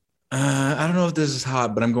I don't know if this is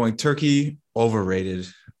hot, but I'm going turkey overrated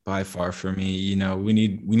by far for me. We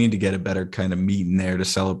need to get a better kind of meat in there to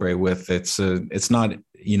celebrate with. It's not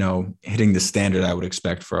hitting the standard I would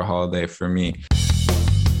expect for a holiday for me.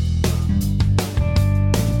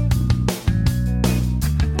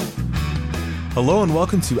 Hello and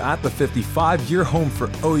welcome to At the 55, your home for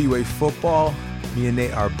OUA football. Me and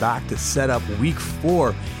Nate are back to set up week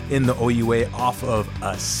 4 in the OUA off of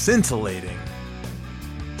a scintillating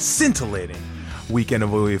weekend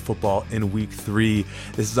of OUA football in week 3.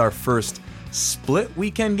 This is our first split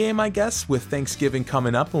weekend game, I guess, with Thanksgiving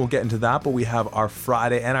coming up, and we'll get into that, but we have our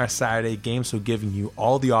Friday and our Saturday game, so giving you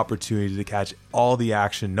all the opportunity to catch all the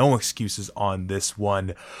action. No excuses on this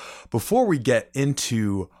one. Before we get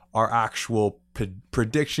into our actual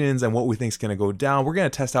predictions and what we think is going to go down, we're going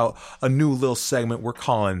to test out a new little segment we're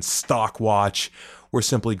calling Stock Watch. We're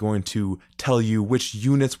simply going to tell you which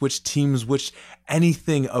units, which teams, which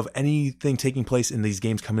anything taking place in these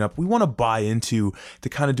games coming up we want to buy into to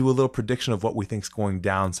kind of do a little prediction of what we think is going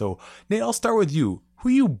down. So Nate, I'll start with you. Who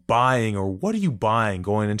are you buying, or what are you buying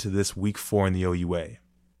going into this week 4 in the OUA?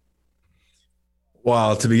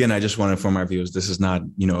 Well, to begin, I just want to inform our viewers, this is not,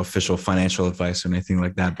 official financial advice or anything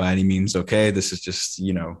like that by any means. Okay. This is just,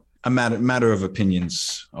 a matter of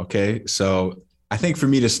opinions. Okay. So I think for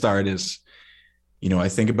me to start is, I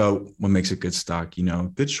think about what makes a good stock,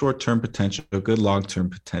 good short-term potential, good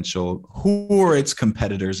long-term potential, who are its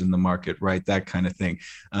competitors in the market, right? That kind of thing.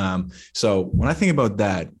 So when I think about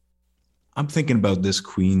that, I'm thinking about this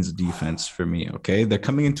Queens defense for me. Okay. They're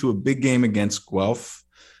coming into a big game against Guelph.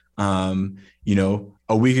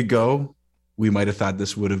 A week ago, we might have thought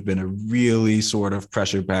this would have been a really sort of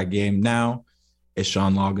pressure-packed game. Now, is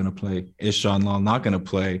Sean Law going to play? Is Sean Law not going to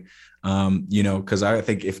play? Because I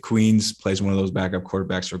think if Queens plays one of those backup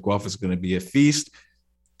quarterbacks for Guelph, it's going to be a feast.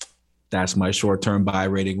 That's my short-term buy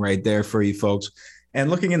rating right there for you folks. And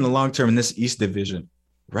looking in the long term in this East Division,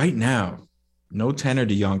 right now, no Tanner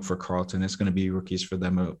DeYoung for Carleton. It's going to be rookies for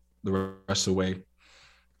them the rest of the way.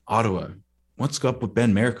 Ottawa, what's up with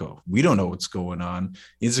Ben Miracle? We don't know what's going on.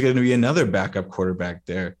 Is going to be another backup quarterback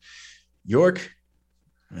there? York,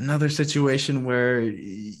 another situation where,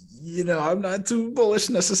 I'm not too bullish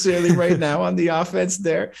necessarily right now on the offense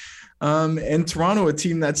there. And Toronto, a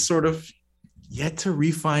team that's sort of yet to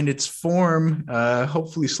refine its form.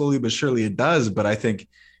 Hopefully, slowly but surely it does. But I think,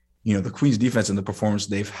 the Queens defense and the performance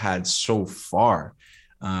they've had so far,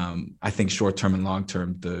 I think short term and long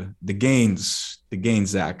term, the gains,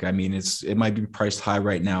 Zach. I mean, it might be priced high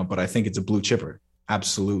right now, but I think it's a blue chipper.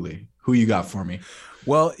 Absolutely. Who you got for me?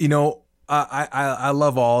 Well, I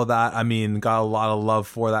love all of that. I mean, got a lot of love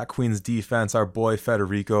for that Queens defense. Our boy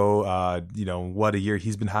Federico, what a year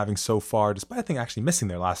he's been having so far, despite I think actually missing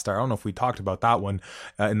their last start. I don't know if we talked about that one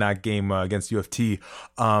in that game against UFT.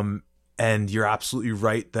 And you're absolutely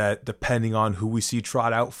right that depending on who we see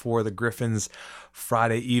trot out for the Griffins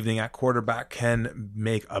Friday evening at quarterback can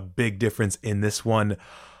make a big difference in this one.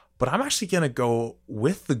 But I'm actually going to go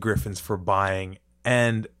with the Griffins for buying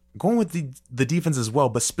and going with the defense as well.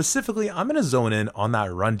 But specifically, I'm going to zone in on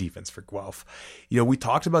that run defense for Guelph. We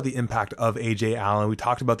talked about the impact of A.J. Allen. We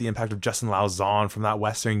talked about the impact of Justin Lauzon from that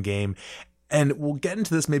Western game. And we'll get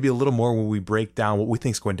into this maybe a little more when we break down what we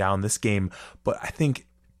think is going down in this game. But I think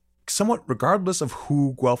somewhat regardless of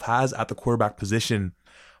who Guelph has at the quarterback position,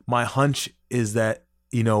 my hunch is that,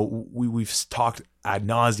 we've talked ad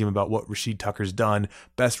nauseum about what Rashid Tucker's done,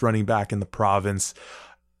 best running back in the province.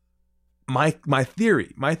 My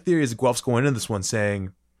theory is Guelph's going into this one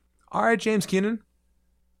saying, all right, James Keenan,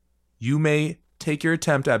 you may take your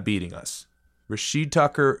attempt at beating us. Rashid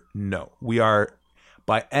Tucker, no. We are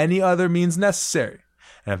by any other means necessary.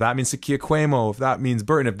 And if that means Sakia Quamo, if that means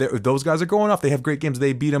Burton, if those guys are going off, they have great games,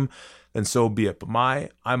 they beat them, then so be it. But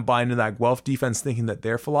I'm buying into that Guelph defense, thinking that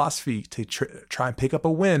their philosophy to try and pick up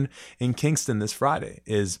a win in Kingston this Friday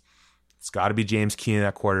is it's got to be James Keenan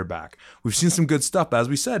at quarterback. We've seen some good stuff, but as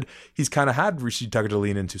we said, he's kind of had Rashid Tucker to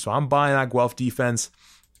lean into. So I'm buying that Guelph defense.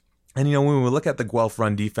 And, when we look at the Guelph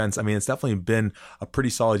run defense, I mean, it's definitely been a pretty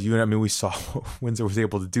solid unit. I mean, we saw what Windsor was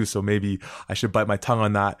able to do, so maybe I should bite my tongue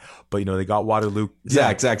on that. But, they got Waterloo.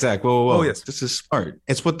 Zach. Whoa. Oh, yes. This is smart.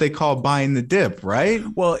 It's what they call buying the dip, right?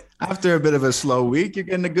 Well, after a bit of a slow week, you're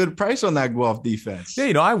getting a good price on that Guelph defense.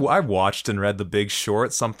 Yeah, I watched and read The Big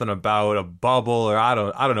Short, something about a bubble, or I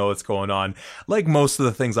don't know what's going on. Like most of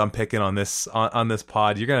the things I'm picking on this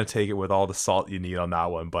pod, you're going to take it with all the salt you need on that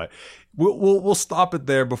one. But we'll stop it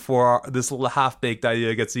there before this little half-baked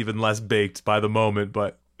idea gets even less baked by the moment.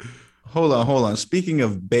 But hold on. Speaking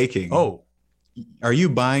of baking, are you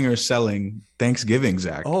buying or selling Thanksgiving,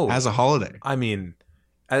 Zach, as a holiday? I mean,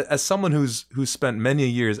 as someone who's spent many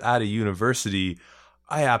years at a university,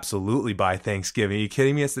 I absolutely buy Thanksgiving. Are you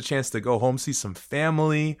kidding me? It's the chance to go home, see some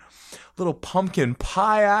family, little pumpkin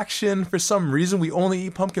pie action. For some reason, we only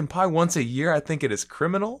eat pumpkin pie once a year. I think it is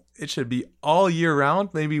criminal. It should be all year round.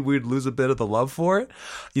 Maybe we'd lose a bit of the love for it.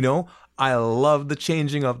 I love the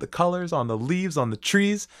changing of the colors on the leaves, on the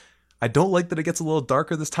trees. I don't like that it gets a little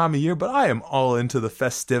darker this time of year, but I am all into the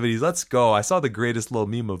festivities. Let's go. I saw the greatest little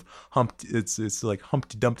meme of it's like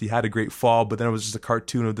Humpty Dumpty had a great fall, but then it was just a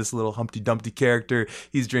cartoon of this little Humpty Dumpty character.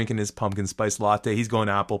 He's drinking his pumpkin spice latte. He's going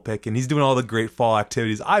apple picking. He's doing all the great fall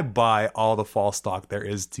activities. I buy all the fall stock there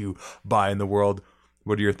is to buy in the world.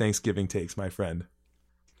 What are your Thanksgiving takes, my friend?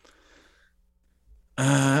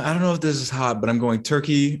 I don't know if this is hot, but I'm going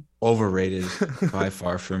turkey. Overrated by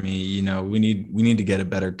far for me. We need to get a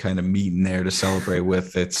better kind of meat in there to celebrate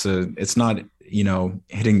with. It's not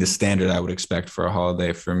hitting the standard I would expect for a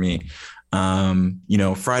holiday for me.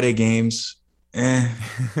 Friday games,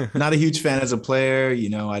 not a huge fan as a player.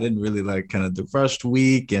 I didn't really like kind of the rushed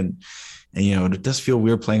week, and it does feel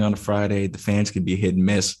weird playing on a Friday. The fans can be hit and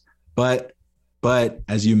miss, but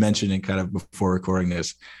as you mentioned and kind of before recording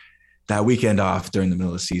this, that weekend off during the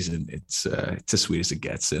middle of the season, it's as sweet as it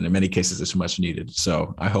gets. And in many cases, it's much needed.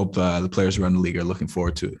 So I hope the players around the league are looking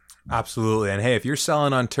forward to it. Absolutely. And hey, if you're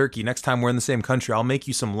selling on turkey, next time we're in the same country, I'll make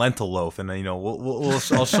you some lentil loaf. And,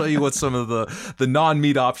 I'll show you what some of the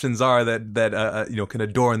non-meat options are that can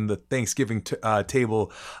adorn the Thanksgiving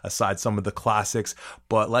table aside some of the classics.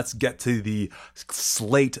 But let's get to the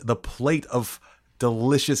plate of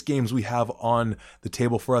delicious games we have on the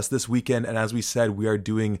table for us this weekend. And as we said, we are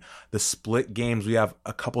doing the split games. We have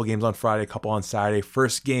a couple of games on Friday, a couple on Saturday.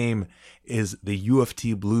 First game is the U of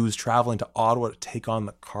T Blues traveling to Ottawa to take on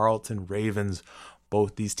the Carleton Ravens.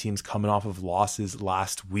 Both these teams coming off of losses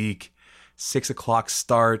last week. 6:00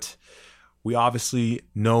 start. We obviously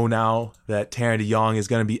know now that Taron DeYoung is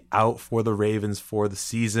going to be out for the Ravens for the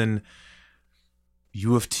season.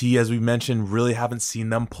 U of T, as we mentioned, really haven't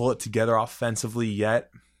seen them pull it together offensively yet.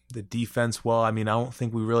 The defense, well, I don't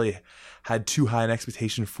think we really had too high an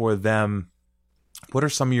expectation for them. What are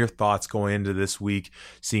some of your thoughts going into this week,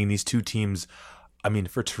 seeing these two teams?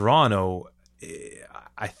 For Toronto,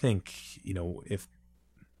 I think, if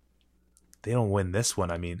they don't win this one,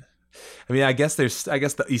 I guess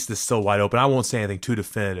the East is still wide open. I won't say anything too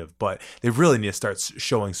definitive, but they really need to start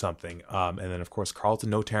showing something. And then, of course, Carleton,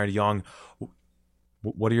 no Taron DeYoung.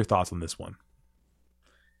 What are your thoughts on this one?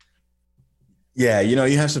 Yeah,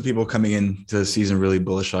 you have some people coming into the season really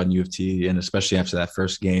bullish on U of T, and especially after that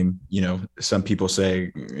first game, some people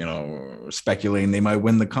say, speculating they might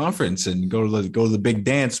win the conference and go to the big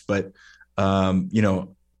dance. But,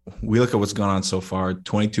 we look at what's gone on so far,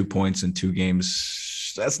 22 points in 2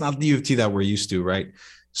 games. That's not the U of T that we're used to, right?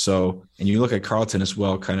 So, and you look at Carleton as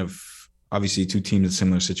well, kind of, obviously 2 teams in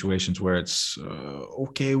similar situations where it's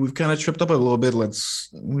okay, we've kind of tripped up a little bit.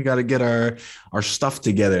 We got to get our stuff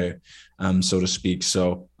together, so to speak.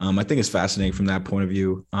 So I think it's fascinating from that point of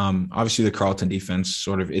view. Obviously the Carleton defense,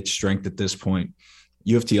 sort of its strength at this point.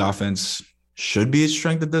 U of T offense should be its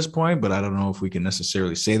strength at this point, but I don't know if we can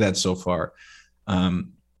necessarily say that so far.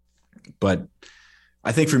 But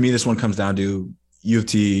I think for me, this one comes down to U of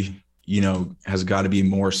T, has got to be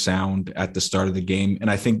more sound at the start of the game.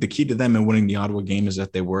 And I think the key to them in winning the Ottawa game is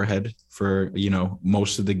that they were ahead for,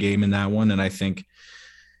 most of the game in that one. And I think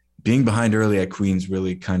being behind early at Queens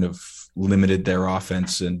really kind of limited their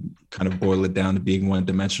offense and kind of boiled it down to being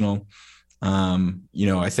one-dimensional.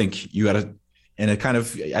 I think you got to, and it kind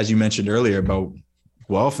of, as you mentioned earlier about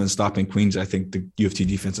Guelph and stopping Queens, I think the U of T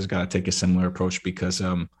defense has got to take a similar approach because,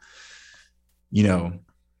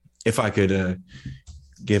 if I could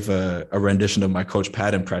give a rendition of my Coach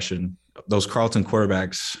Pat impression, those Carleton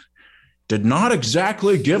quarterbacks did not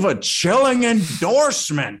exactly give a chilling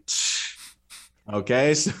endorsement.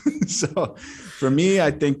 Okay, so for me,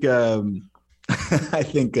 I think I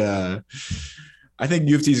think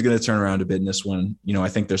U of T is going to turn around a bit in this one. I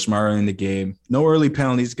think they're smarter in the game. No early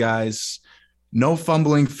penalties, guys. No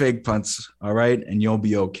fumbling fake punts, all right? And you'll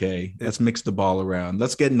be okay. Let's mix the ball around.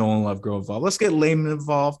 Let's get Nolan Lovegrove involved. Let's get Lehman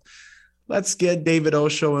involved. Let's get David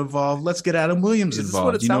Osho involved. Let's get Adam Williams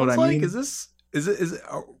involved. Is this what it sounds like? Is it?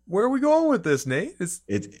 Where are we going with this, Nate?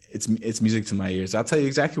 It's music to my ears. I'll tell you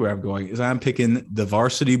exactly where I'm going. Is I'm picking the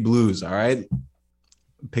Varsity Blues. All right,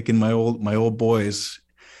 I'm picking my old boys,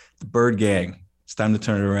 the Bird Gang. It's time to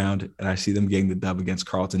turn it around, and I see them getting the dub against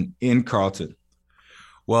Carleton in Carleton.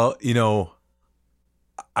 Well,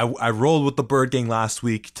 I rolled with the Bird Gang last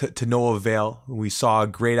week to no avail. We saw a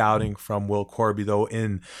great outing from Will Corby, though,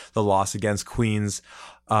 in the loss against Queens.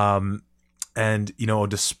 And,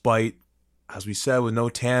 despite as we said, with no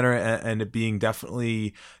Tanner and it being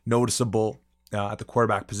definitely noticeable at the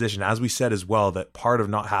quarterback position, as we said as well, that part of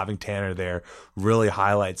not having Tanner there really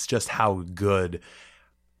highlights just how good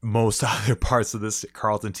most other parts of this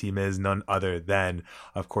Carleton team is, none other than,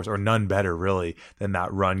 of course, or none better really than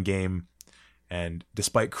that run game. And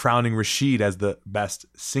despite crowning Rashid as the best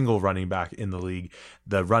single running back in the league,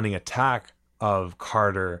 the running attack of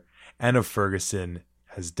Carter and of Ferguson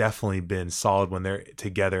has definitely been solid when they're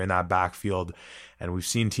together in that backfield. And we've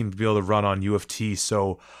seen teams be able to run on U of T.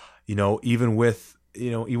 So, even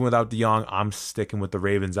without DeYoung, I'm sticking with the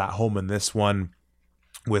Ravens at home in this one,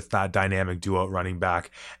 with that dynamic duo running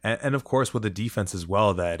back. And of course, with the defense as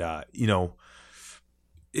well, that,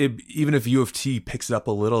 even if U of T picks it up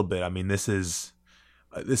a little bit, I mean, this is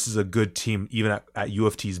a good team, even at U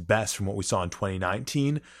of T's best from what we saw in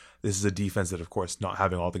 2019. This is a defense that, of course, not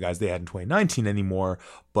having all the guys they had in 2019 anymore,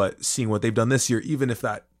 but seeing what they've done this year, even if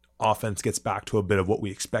that offense gets back to a bit of what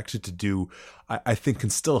we expect it to do, I think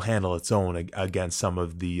can still handle its own against some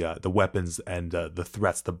of the weapons and the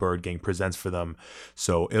threats the Bird Gang presents for them.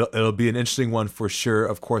 So it'll be an interesting one for sure.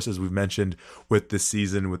 Of course, as we've mentioned with this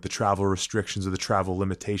season, with the travel restrictions or the travel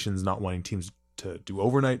limitations, not wanting teams to do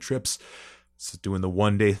overnight trips, so doing the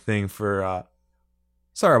one-day thing for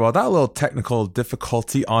sorry about that little technical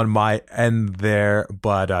difficulty on my end there.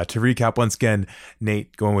 But to recap once again,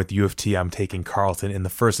 Nate going with U of T. I'm taking Carleton in the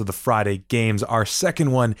first of the Friday games. Our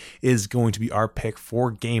second one is going to be our pick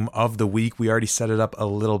for game of the week. We already set it up a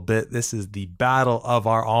little bit. This is the battle of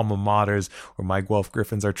our alma maters, where my Guelph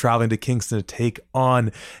Griffins are traveling to Kingston to take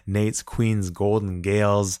on Nate's Queens Golden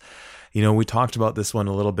Gales. We talked about this one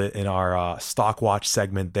a little bit in our Stock Watch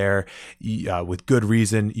segment there. With good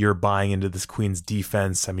reason, you're buying into this Queens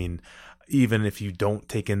defense. I mean, even if you don't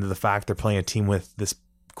take into the fact they're playing a team with this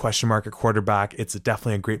question mark at quarterback, it's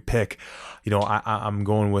definitely a great pick. I'm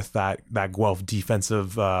going with that Guelph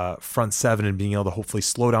defensive front seven and being able to hopefully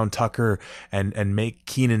slow down Tucker and make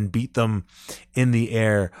Keenan beat them in the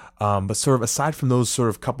air. But sort of aside from those sort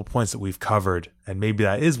of couple points that we've covered, and maybe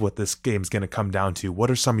that is what this game's going to come down to, what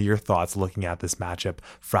are some of your thoughts looking at this matchup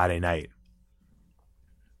Friday night?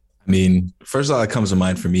 I mean, first of all that comes to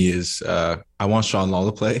mind for me is I want Sean Law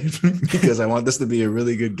to play because I want this to be a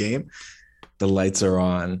really good game. The lights are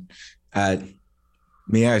on at,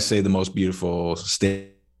 may I say, the most beautiful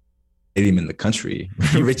stadium in the country,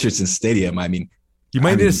 Richardson Stadium. I mean, you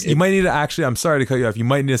might need to actually, I'm sorry to cut you off. You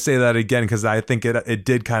might need to say that again, because I think it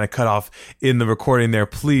did kind of cut off in the recording there.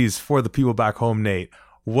 Please, for the people back home, Nate,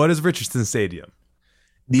 what is Richardson Stadium?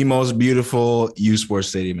 The most beautiful U Sports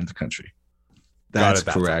stadium in the country. That's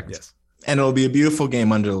correct. Yes. And it'll be a beautiful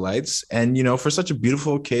game under the lights. And, for such a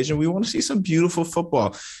beautiful occasion, we want to see some beautiful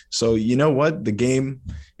football. So, you know what? The game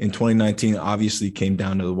in 2019 obviously came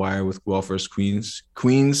down to the wire with Guelph versus Queens.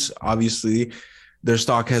 Queens, obviously, their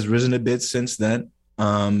stock has risen a bit since then.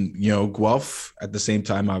 Guelph, at the same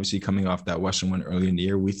time, obviously coming off that Western one early in the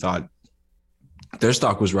year, we thought their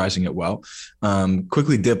stock was rising as well.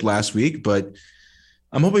 Quickly dipped last week, but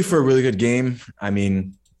I'm hoping for a really good game. I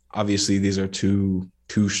mean, obviously, these are two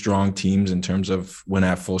strong teams in terms of when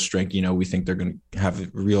at full strength. We think they're going to have a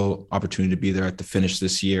real opportunity to be there at the finish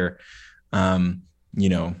this year. Like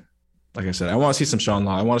I said, I want to see some Sean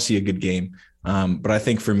Law. I want to see a good game. But I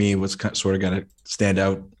think for me, what's sort of going to stand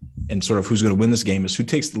out and sort of who's going to win this game is who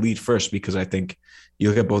takes the lead first, because I think you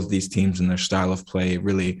look at both of these teams and their style of play,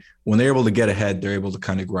 really, when they're able to get ahead, they're able to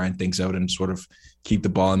kind of grind things out and sort of keep the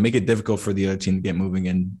ball and make it difficult for the other team to get moving.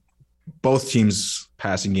 And both teams'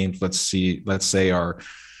 passing games, let's say, are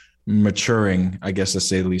maturing, I guess, to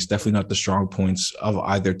say the least. Definitely not the strong points of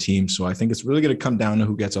either team. So I think it's really going to come down to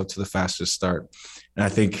who gets out to the fastest start. And I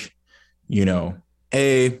think,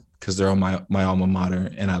 because they're on my alma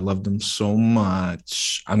mater and I love them so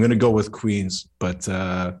much, I'm going to go with Queens. But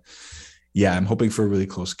I'm hoping for a really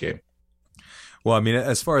close game. Well, I mean,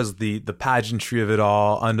 as far as the pageantry of it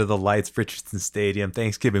all, under the lights, Richardson Stadium,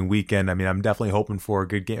 Thanksgiving weekend, I mean, I'm definitely hoping for a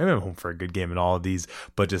good game. I'm hoping for a good game in all of these,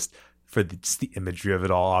 but just for the imagery of it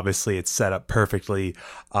all, obviously it's set up perfectly.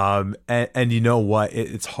 And you know what?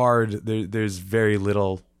 It's hard. There's very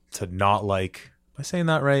little to not like. Am I saying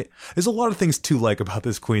that right? There's a lot of things to like about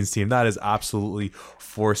this Queens team. That is absolutely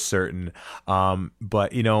for certain.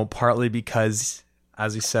 But, partly because,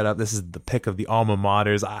 as we set up, this is the pick of the alma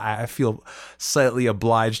maters. I feel slightly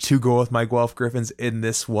obliged to go with my Guelph Griffins in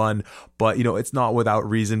this one, but it's not without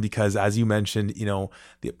reason, because as you mentioned,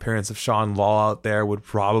 the appearance of Sean Law out there would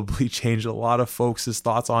probably change a lot of folks'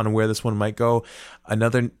 thoughts on where this one might go.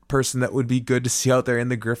 Another person that would be good to see out there in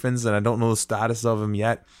the Griffins, and I don't know the status of him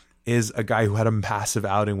yet, is a guy who had a massive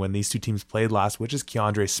outing when these two teams played last, which is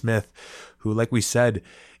Keandre Smith, who, like we said,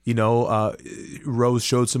 Rose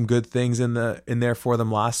showed some good things in there for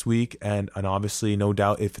them last week, and obviously, no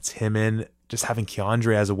doubt, if it's him in, just having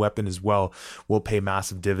Keandre as a weapon as well will pay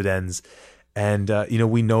massive dividends. And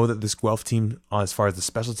we know that this Guelph team, as far as the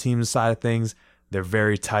special teams side of things, they're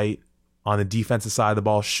very tight. On the defensive side of the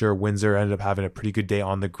ball, sure, Windsor ended up having a pretty good day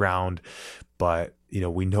on the ground, but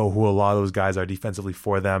we know who a lot of those guys are defensively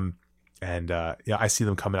for them. And I see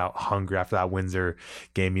them coming out hungry after that Windsor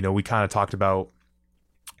game. We kind of talked about,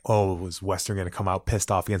 was Western going to come out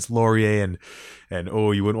pissed off against Laurier, and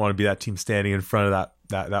you wouldn't want to be that team standing in front of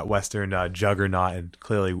that Western juggernaut, and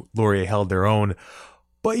clearly Laurier held their own.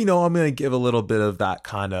 But I'm going to give a little bit of that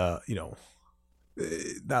kind of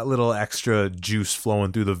that little extra juice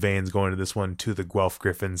flowing through the veins going to this one to the Guelph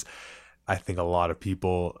Griffins. I think a lot of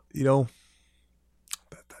people,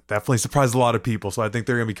 definitely surprised a lot of people. So I think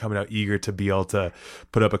they're going to be coming out eager to be able to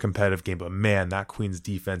put up a competitive game. But man, that Queens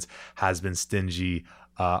defense has been stingy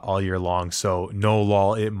all year long. So no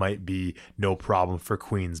lull, it might be no problem for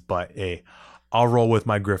Queens. But hey, I'll roll with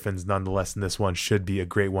my Griffins nonetheless. And this one should be a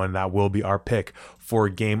great one. That will be our pick for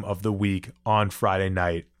game of the week on Friday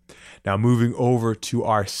night. Now moving over to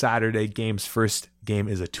our Saturday games. First game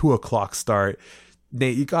is a 2:00 start.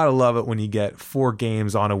 Nate, you gotta love it when you get 4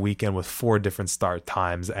 games on a weekend with 4 different start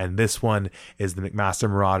times, and this one is the McMaster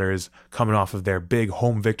Marauders coming off of their big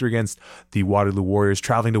home victory against the Waterloo Warriors,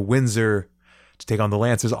 traveling to Windsor to take on the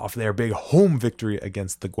Lancers off their big home victory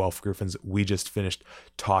against the Guelph Griffins we just finished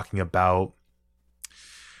talking about.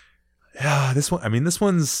 Yeah, this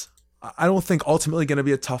one's, I don't think ultimately going to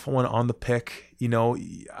be a tough one on the pick.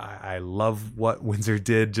 I love what Windsor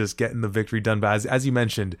did, just getting the victory done, but as you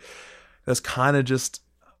mentioned, that's kind of just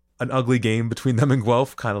an ugly game between them and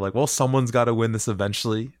Guelph. Kind of like, well, someone's got to win this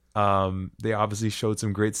eventually. They obviously showed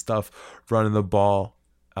some great stuff running the ball,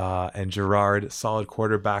 and Gerard, solid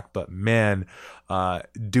quarterback. But man,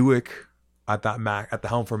 Dewick at the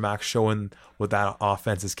helm for Mac, showing what that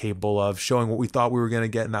offense is capable of, showing what we thought we were going to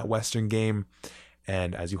get in that Western game.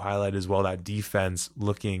 And as you highlighted as well, that defense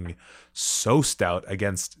looking so stout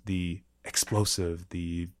against the explosive,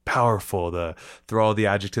 the powerful, throw all the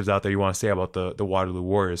adjectives out there you want to say about the Waterloo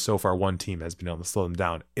Warriors. So far, one team has been able to slow them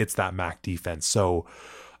down. It's that MAC defense. So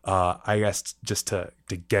I guess just to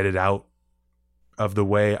get it out of the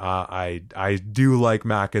way, I do like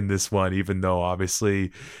MAC in this one, even though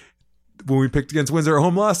obviously when we picked against Windsor at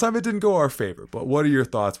home last time, it didn't go our favor. But what are your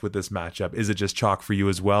thoughts with this matchup? Is it just chalk for you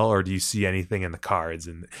as well, or do you see anything in the cards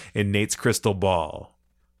in Nate's crystal ball?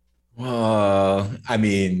 Well,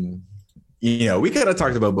 we kind of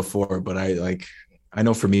talked about before, but I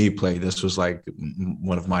know for me, this was like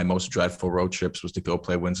one of my most dreadful road trips was to go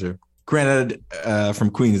play Windsor. Granted,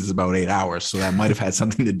 from Queens is about 8 hours, so that might have had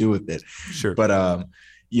something to do with it. Sure. But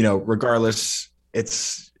regardless,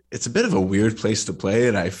 it's a bit of a weird place to play,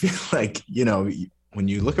 and I feel like when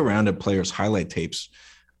you look around at players' highlight tapes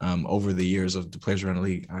over the years of the players around the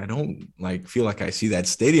league, I don't feel like I see that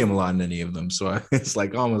stadium a lot in any of them. So it's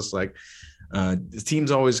almost like the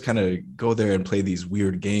teams always kind of go there and play these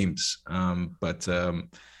weird games. But that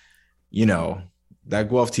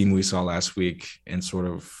Guelph team we saw last week and sort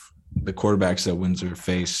of the quarterbacks that Windsor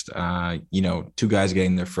faced, 2 guys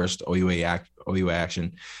getting their first OUA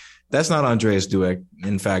action. That's not Andreas Dewick.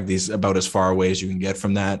 In fact, he's about as far away as you can get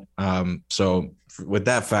from that. So with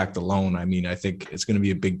that fact alone, I think it's going to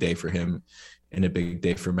be a big day for him and a big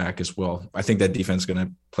day for Mac as well. I think that defense is going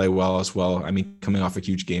to play well as well. Coming off a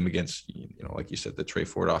huge game against, like you said, the Trey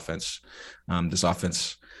Ford offense. This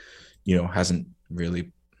offense, hasn't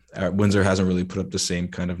really Windsor hasn't really put up the same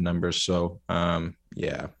kind of numbers. So, I'm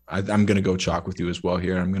going to go chalk with you as well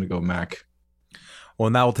here. I'm going to go Mac. Well,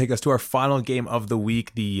 and that will take us to our final game of the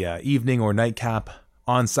week, the evening or nightcap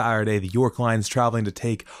on Saturday. The York Lions traveling to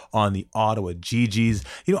take on the Ottawa GGs.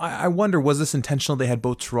 I wonder, was this intentional? They had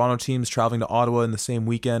both Toronto teams traveling to Ottawa in the same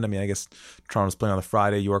weekend. I guess Toronto's playing on the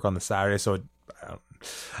Friday, York on the Saturday. So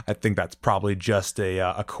I think that's probably just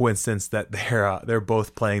a coincidence that they're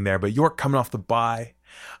both playing there. But York coming off the bye,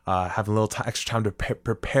 having a little extra time to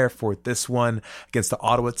prepare for this one against the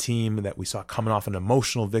Ottawa team that we saw coming off an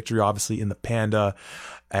emotional victory, obviously in the Panda.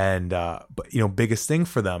 And but biggest thing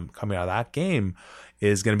for them coming out of that game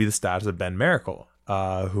is going to be the status of Ben Miracle,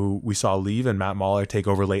 who we saw leave and Matt Mahler take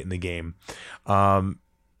over late in the game. Let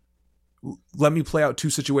me play out 2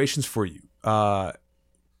 situations for you. Let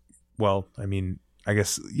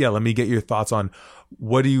me get your thoughts on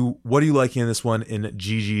what are you liking in this one in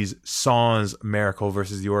GG's Sans Miracle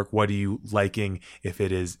versus York? What are you liking if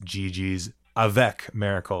it is GG's avec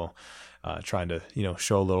Miracle? trying to,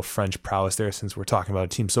 show a little French prowess there, since we're talking about a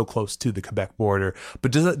team so close to the Quebec border.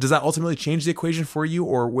 But does that ultimately change the equation for you,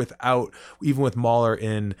 or even with Mahler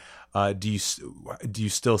in, do you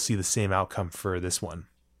still see the same outcome for this one?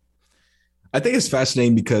 I think it's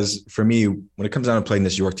fascinating because for me, when it comes down to playing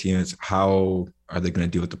this York team, it's how are they going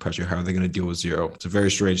to deal with the pressure? How are they going to deal with zero? It's a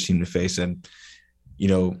very strange team to face. And,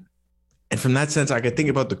 and from that sense, I could think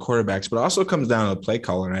about the quarterbacks, but it also comes down to the play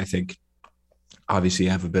caller. And I think obviously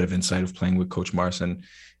I have a bit of insight of playing with Coach Marson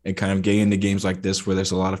and kind of getting into games like this where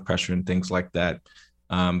there's a lot of pressure and things like that.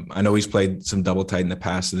 I know he's played some double tight in the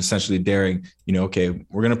past and essentially daring, okay,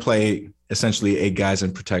 we're going to play essentially 8 guys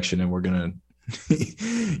in protection and we're going to,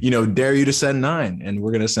 dare you to send 9, and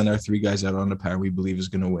we're going to send our 3 guys out on the pair we believe is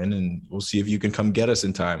going to win, and we'll see if you can come get us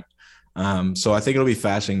in time. So I think it'll be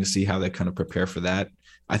fascinating to see how they kind of prepare for that.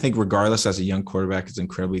 I think regardless, as a young quarterback, it's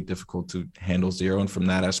incredibly difficult to handle zero. And from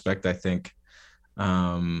that aspect, I think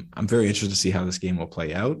I'm very interested to see how this game will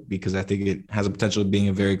play out, because I think it has a potential of being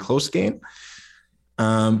a very close game.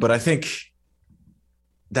 But I think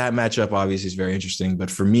that matchup obviously is very interesting. But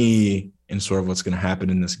for me, in sort of what's going to happen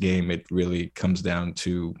in this game, it really comes down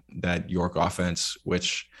to that York offense,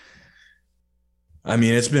 which, I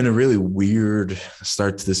mean, it's been a really weird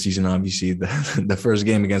start to the season. Obviously, the first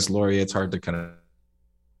game against Laurier, it's hard to kind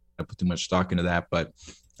of put too much stock into that. But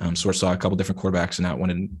so I saw a couple different quarterbacks in that one.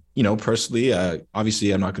 And, personally,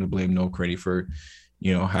 obviously, I'm not going to blame Noel Crady for,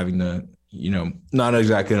 having the, not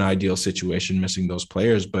exactly an ideal situation, missing those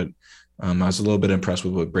players. But I was a little bit impressed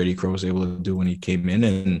with what Brady Crow was able to do when he came in.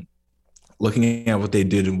 And looking at what they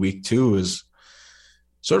did in week 2 is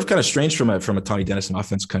sort of kind of strange from a Tommy Dennison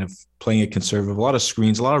offense, kind of playing it conservative, a lot of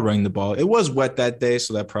screens, a lot of running the ball. It was wet that day,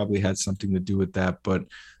 so that probably had something to do with that. But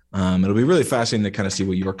it'll be really fascinating to kind of see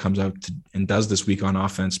what York comes out and does this week on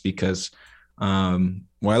offense, because when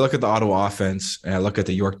I look at the Ottawa offense and I look at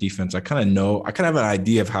the York defense, I kind of have an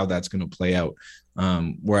idea of how that's going to play out.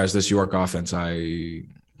 Whereas this York offense, I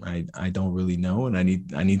don't really know, and I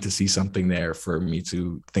need to see something there for me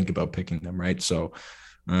to think about picking them, right? So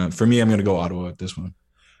for me, I'm going to go Ottawa at this one.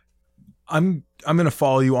 I'm going to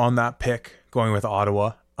follow you on that pick, going with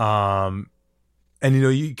Ottawa. And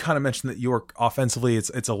you kind of mentioned that York offensively,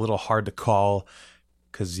 it's a little hard to call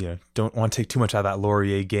because don't want to take too much out of that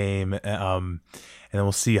Laurier game. And then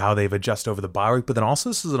we'll see how they've adjusted over the bye week. But then also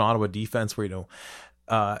this is an Ottawa defense where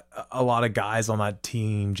a lot of guys on that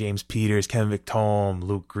team, James Peters, Kevin Victome,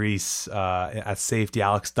 Luke Grease, at safety,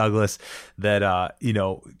 Alex Douglas, that,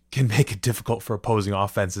 can make it difficult for opposing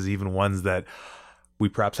offenses, even ones that we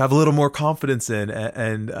perhaps have a little more confidence in.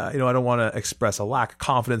 And I don't want to express a lack of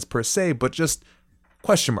confidence per se, but just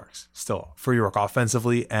question marks still for York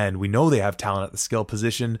offensively. And we know they have talent at the skill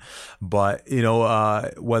position, but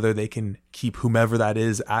whether they can keep whomever that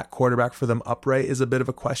is at quarterback for them upright is a bit of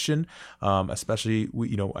a question. Especially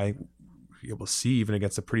I able to see even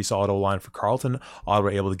against a pretty solid O-line for Carleton, Ottawa were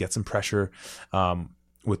able to get some pressure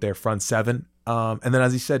with their front 7. And then,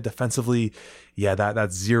 as you said, defensively,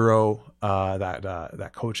 that zero,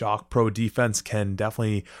 that Coach Ock Pro defense can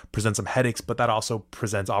definitely present some headaches, but that also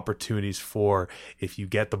presents opportunities for if you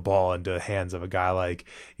get the ball into the hands of a guy like,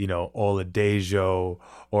 Oladejo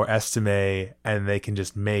or Estime, and they can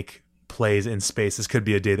just make plays in space. This could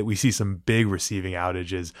be a day that we see some big receiving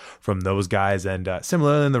outages from those guys. And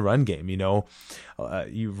similar in the run game,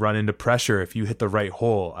 you run into pressure. If you hit the right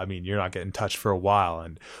hole, I mean, you're not getting touched for a while.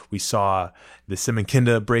 And we saw the Simon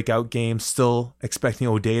Kinda breakout game, still expecting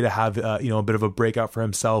O'Day to have, a bit of a breakout for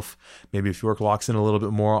himself. Maybe if York locks in a little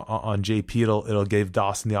bit more on JP, it'll give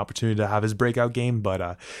Dawson the opportunity to have his breakout game. But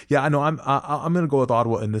I know I'm going to go with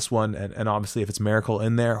Ottawa in this one. And obviously if it's Miracle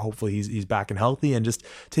in there, hopefully he's back and healthy and just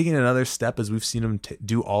taking another step as we've seen him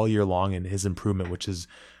do all year long in his improvement, which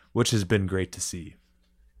has been great to see.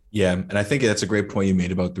 Yeah, and I think that's a great point you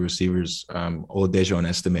made about the receivers, Oladejo and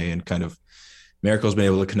Estime, and kind of Miracle's been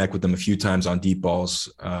able to connect with them a few times on deep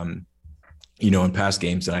balls, in past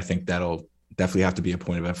games, and I think that'll definitely have to be a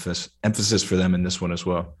point of emphasis for them in this one as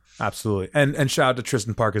well. Absolutely. And shout out to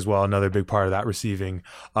Tristan Park as well, another big part of that receiving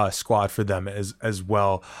squad for them as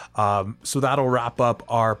well. So that'll wrap up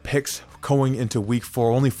our picks going into week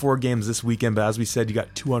 4. Only 4 games this weekend, but as we said, you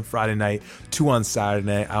got 2 on Friday night, 2 on Saturday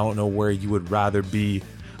night. I don't know where you would rather be.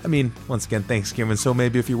 I mean, once again, Thanksgiving, so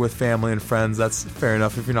maybe if you're with family and friends, that's fair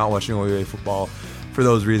enough. If you're not watching OUA football, for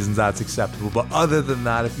those reasons, that's acceptable. But other than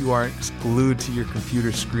that, if you aren't glued to your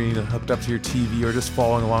computer screen and hooked up to your TV or just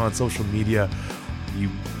following along on social media, you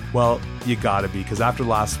gotta be, because after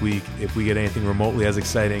last week, if we get anything remotely as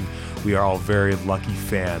exciting, we are all very lucky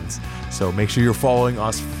fans. So make sure you're following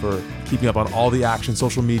us for keeping up on all the action,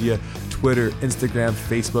 social media, Twitter, Instagram,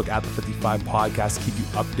 Facebook at the 55 Podcast. Keep you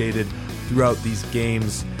updated throughout these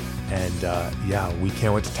games. And we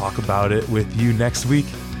can't wait to talk about it with you next week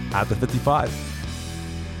at the 55.